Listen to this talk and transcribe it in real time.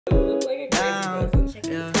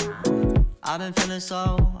I've been feeling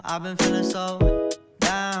so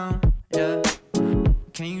down, yeah.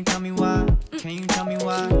 Can you tell me why? Can you tell me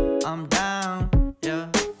why I'm down,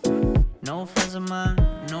 yeah? No friends of mine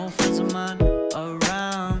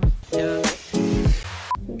around, yeah.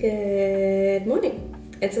 Good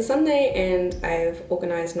morning. It's a Sunday and I've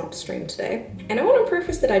organised not to stream today. And I want to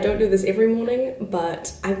preface that I don't do this every morning,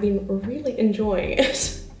 but I've been really enjoying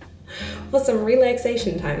it for some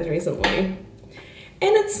relaxation times recently.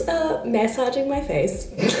 And it's massaging my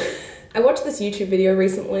face. I watched this YouTube video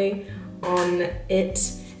recently on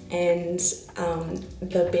it and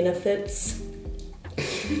the benefits.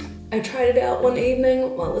 I tried it out one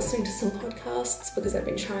evening while listening to some podcasts because I've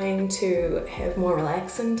been trying to have more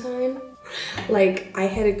relaxing time. Like, I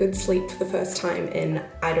had a good sleep for the first time in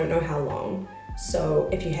I don't know how long. So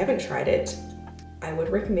if you haven't tried it, I would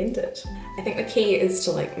recommend it. I think the key is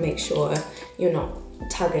to like make sure you're not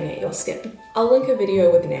tugging at your skin. I'll link a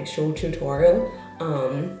video with an actual tutorial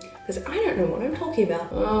because I don't know what I'm talking about.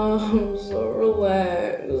 Oh, I'm so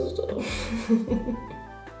relaxed.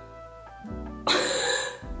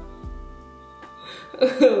 I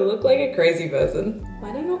look like a crazy person.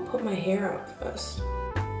 Why don't I not put my hair up first?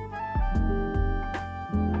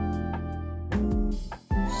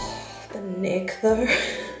 The neck though.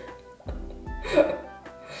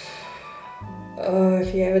 Oh,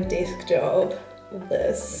 if you have a desk job,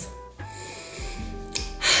 this.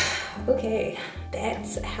 Okay,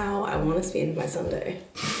 that's how I want to spend my Sunday.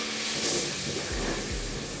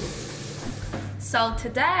 So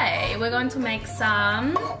today we're going to make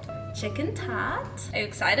some chicken tart. Are you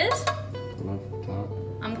excited? I love tart.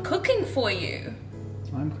 I'm cooking for you.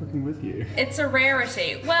 I'm cooking with you. It's a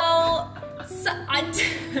rarity. Well, so I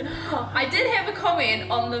did have a comment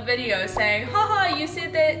on the video saying, haha, you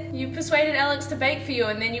said that you persuaded Alex to bake for you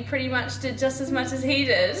and then you pretty much did just as much as he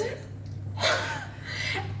did.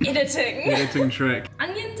 Editing. Editing trick.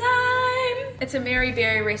 Onion time! It's a Mary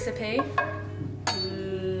Berry recipe.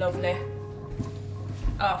 Lovely.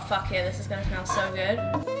 Oh fuck yeah, this is gonna smell so good.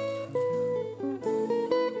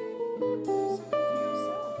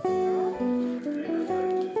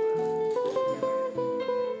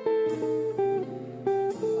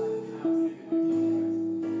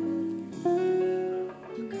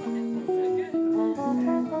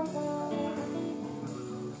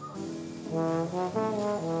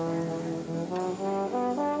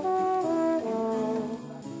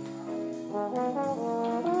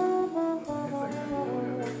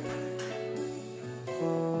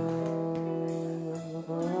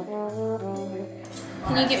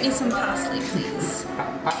 Can you get me some parsley, please?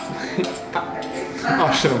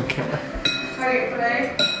 Oh shit, on camera.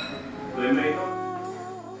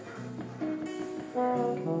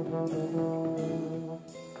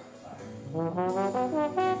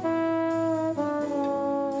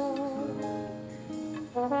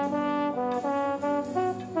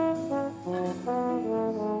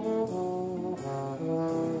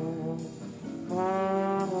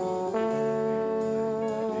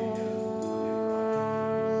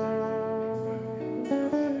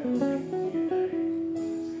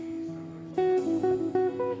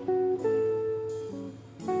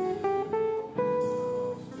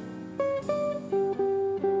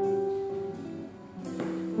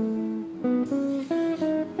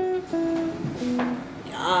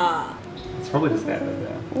 It's probably just that right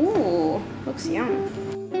there. Ooh, looks yum.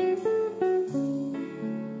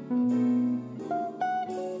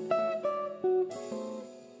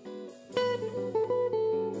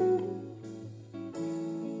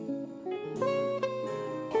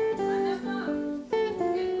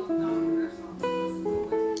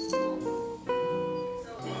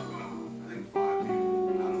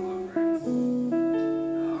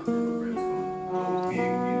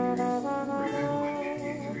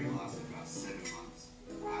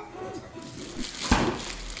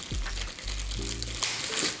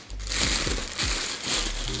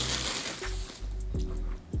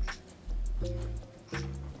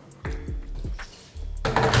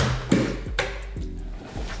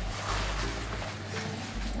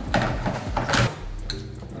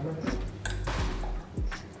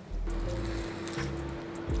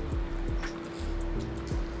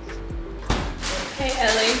 Hey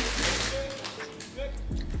Ellie.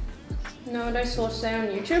 Know what I saw today on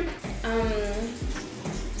YouTube?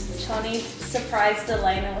 Johnny surprised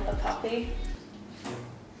Elena with a puppy.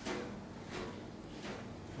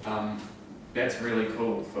 That's really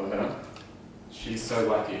cool for her. She's so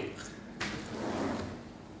lucky.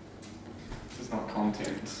 This is not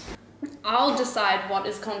content. I'll decide what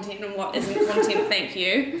is content and what isn't content, thank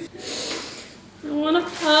you. I want a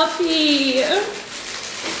puppy.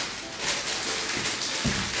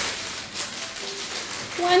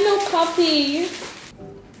 Why no puppy?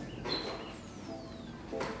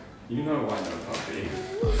 You know why no puppy.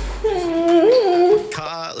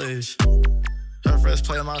 College. Her friends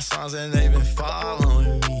play my songs and they been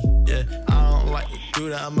following me. Yeah, I don't like to do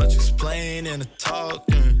that much explaining or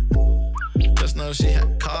talking. Just know she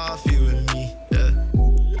had coffee with me. Yeah,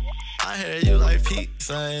 I hear you like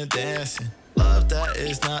pizza and dancing. Love that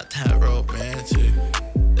is not that romantic.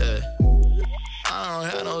 Yeah, I don't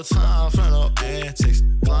have no time for no antics.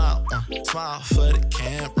 Fly one, smile for the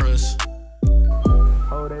cameras.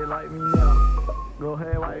 Oh, they like me now. Go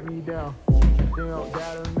ahead, wipe me down.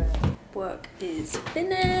 Work is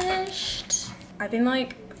finished. I've been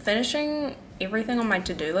like finishing everything on my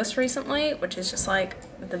to-do list recently, which is just like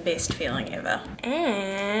the best feeling ever.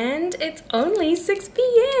 And it's only 6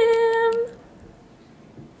 p.m.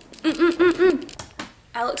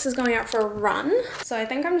 Alex is going out for a run, so I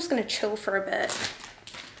think I'm just gonna chill for a bit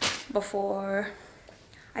before.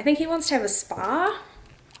 I think he wants to have a spa.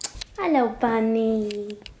 Hello,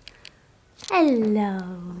 bunny.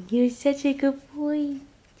 Hello, you're such a good boy.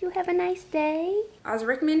 You have a nice day. I was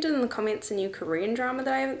recommended in the comments a new Korean drama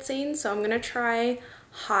that I haven't seen, so I'm gonna try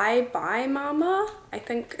Hi Bye Mama, I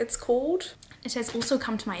think it's called. It has also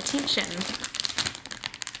come to my attention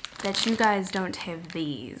that you guys don't have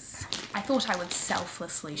these. I thought I would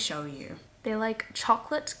selflessly show you. They're like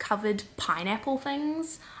chocolate covered pineapple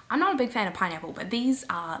things. I'm not a big fan of pineapple, but these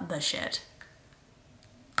are the shit.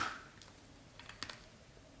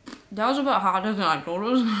 That was a bit harder than I thought it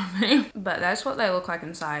was gonna be. But that's what they look like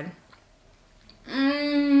inside.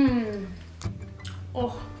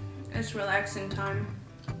 Oh, it's relaxing time.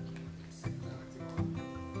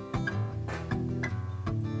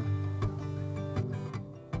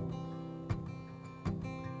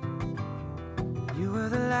 You were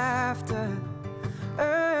the laughter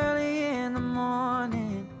early in the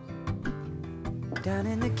morning, down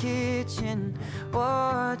in the kitchen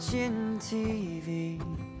watching TV.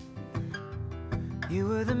 You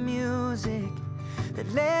were the music that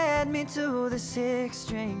led me to the 6th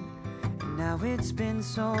string, and now it's been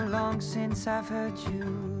so long since I've heard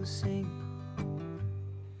you sing.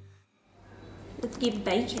 Let's get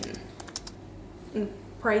bacon and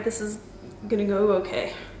pray this is gonna go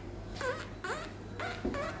okay.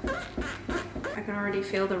 I can already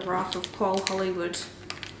feel the wrath of Paul Hollywood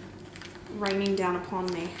raining down upon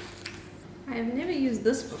me. I have never used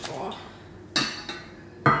this before,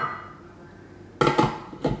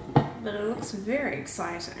 but it looks very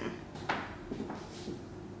exciting.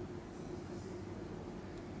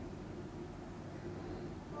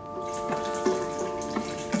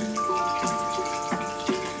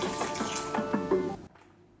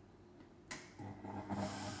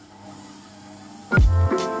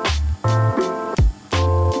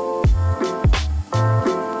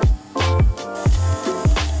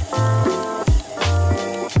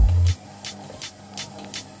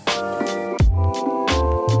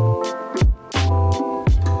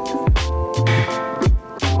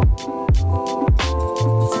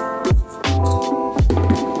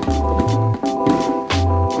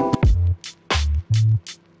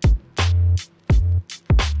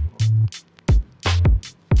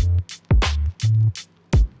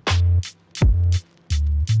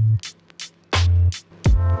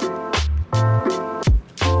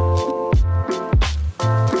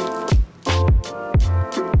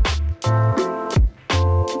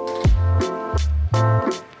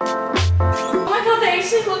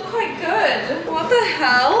 Look quite good. What the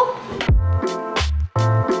hell?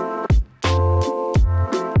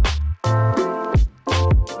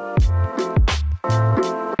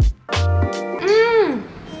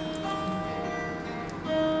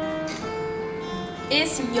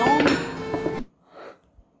 It's yum.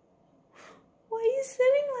 Why are you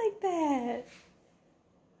sitting like that?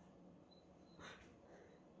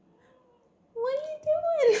 What are you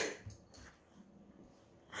doing?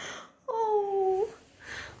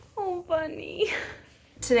 Oh, bunny.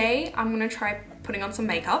 Today, I'm gonna try putting on some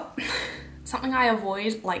makeup. Something I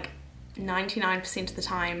avoid like 99% of the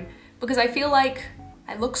time because I feel like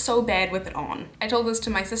I look so bad with it on. I told this to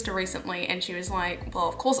my sister recently and she was like, well,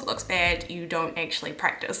 of course it looks bad, you don't actually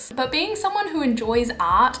practice. But being someone who enjoys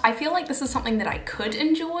art, I feel like this is something that I could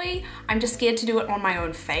enjoy. I'm just scared to do it on my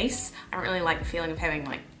own face. I don't really like the feeling of having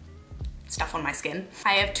like stuff on my skin.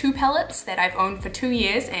 I have 2 palettes that I've owned for 2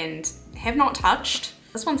 years and have not touched.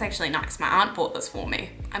 This one's actually nice. My aunt bought this for me.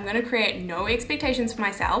 I'm gonna create no expectations for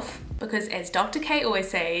myself because, as Dr. K always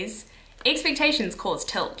says, expectations cause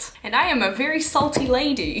tilt. And I am a very salty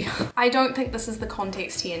lady. I don't think this is the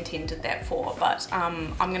context he intended that for, but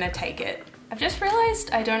I'm gonna take it. I've just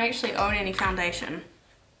realized I don't actually own any foundation.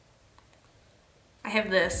 I have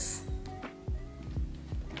this.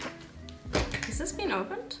 Has this been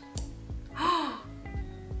opened? Oh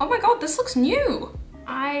my god, this looks new.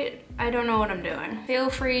 I don't know what I'm doing. Feel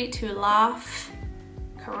free to laugh,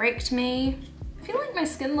 correct me. I feel like my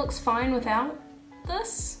skin looks fine without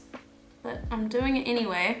this, but I'm doing it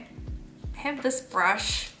anyway. I have this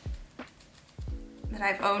brush that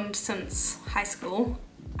I've owned since high school.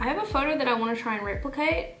 I have a photo that I want to try and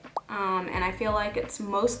replicate, and I feel like it's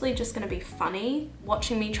mostly just gonna be funny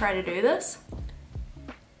watching me try to do this.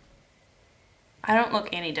 I don't look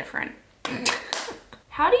any different.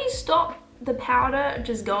 How do you stop the powder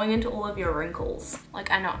just going into all of your wrinkles? Like,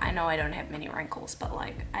 I know I don't have many wrinkles, but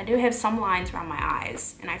like, I do have some lines around my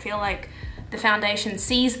eyes, and I feel like the foundation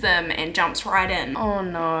sees them and jumps right in. Oh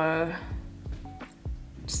no.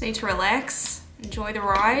 Just need to relax, enjoy the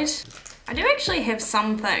ride. I do actually have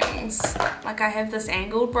some things. Like, I have this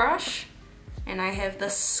angled brush, and I have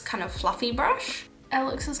this kind of fluffy brush.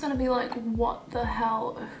 Alex is gonna be like, what the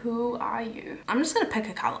hell, who are you? I'm just gonna pick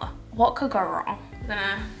a color. What could go wrong? I'm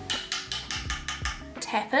gonna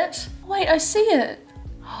tap it. Wait, I see it.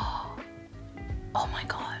 Oh my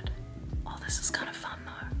god. Oh, this is kind of fun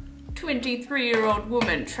though. 23-year-old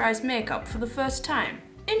woman tries makeup for the first time.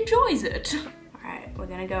 Enjoys it. All right, we're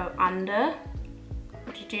gonna go under,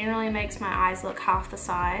 which generally makes my eyes look half the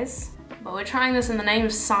size. But we're trying this in the name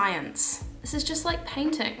of science. This is just like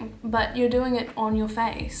painting, but you're doing it on your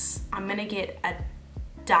face. I'm gonna get a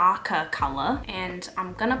darker color, and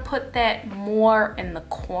I'm gonna put that more in the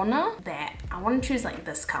corner. That I want to choose like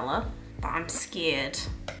this color, but I'm scared.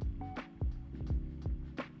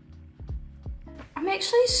 I'm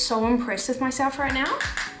actually so impressed with myself right now.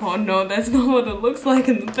 Oh no, that's not what it looks like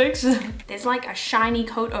in the picture. There's like a shiny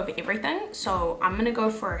coat over everything, so I'm gonna go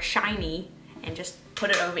for a shiny and just put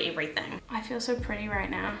it over everything. I feel so pretty right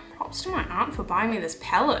now. Props to my aunt for buying me this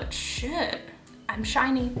palette. Shit, I'm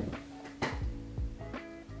shiny.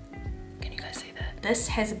 Can you guys see that? This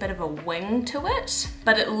has a bit of a wing to it,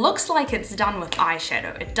 but it looks like it's done with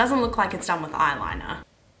eyeshadow. It doesn't look like it's done with eyeliner.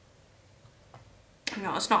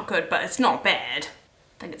 No, it's not good, but it's not bad.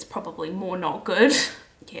 I think it's probably more not good.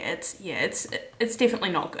 Yeah, it's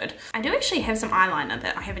definitely not good. I do actually have some eyeliner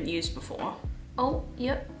that I haven't used before. Oh,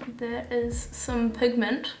 yep, there is some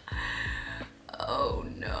pigment. Oh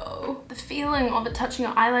no. The feeling of it touching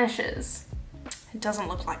your eyelashes. It doesn't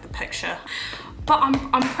look like the picture. But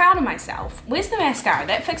I'm proud of myself. Where's the mascara?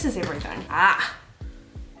 That fixes everything. Ah,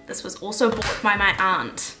 this was also bought by my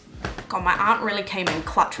aunt. God, my aunt really came in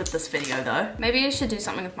clutch with this video though. Maybe I should do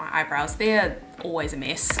something with my eyebrows. They're always a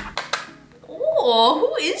mess. Oh,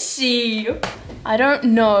 who is she? I don't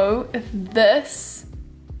know if this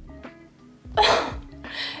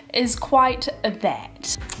is quite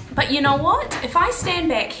that. But you know what? If I stand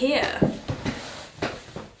back here,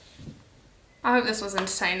 I hope this was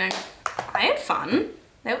entertaining. I had fun.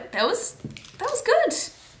 That was good.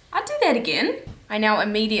 I'd do that again. I now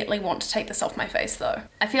immediately want to take this off my face though.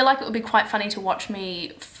 I feel like it would be quite funny to watch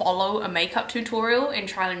me follow a makeup tutorial and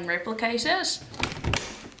try and replicate it.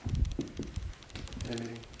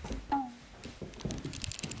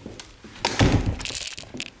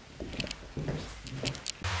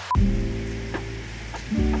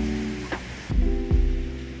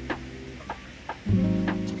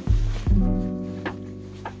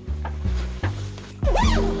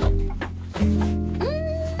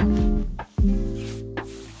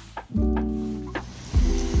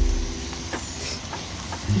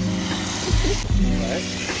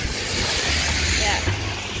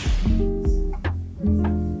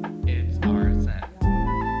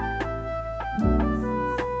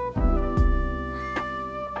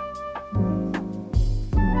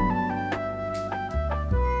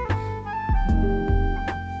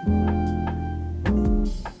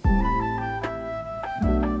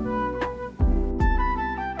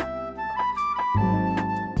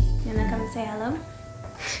 Say hello.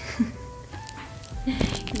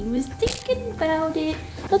 He was thinking about it.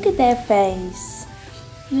 Look at that face.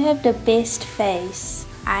 You have the best face.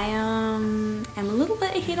 I am a little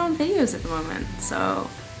bit ahead on videos at the moment, so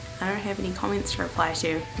I don't have any comments to reply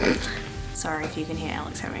to. Sorry if you can hear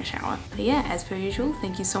Alex having a shower. But yeah, as per usual,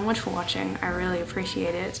 thank you so much for watching. I really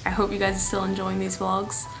appreciate it. I hope you guys are still enjoying these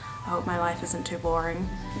vlogs. I hope my life isn't too boring.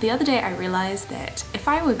 The other day I realized that if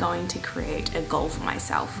I were going to create a goal for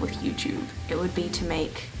myself with YouTube, it would be to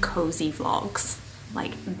make cozy vlogs.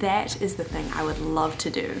 Like, that is the thing I would love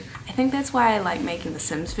to do. I think that's why I like making the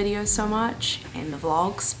Sims videos so much and the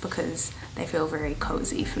vlogs, because they feel very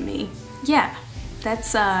cozy for me. Yeah,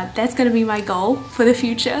 that's gonna be my goal for the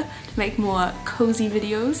future, to make more cozy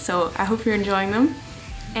videos, so I hope you're enjoying them.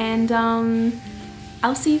 And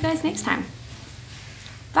I'll see you guys next time.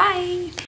 Bye.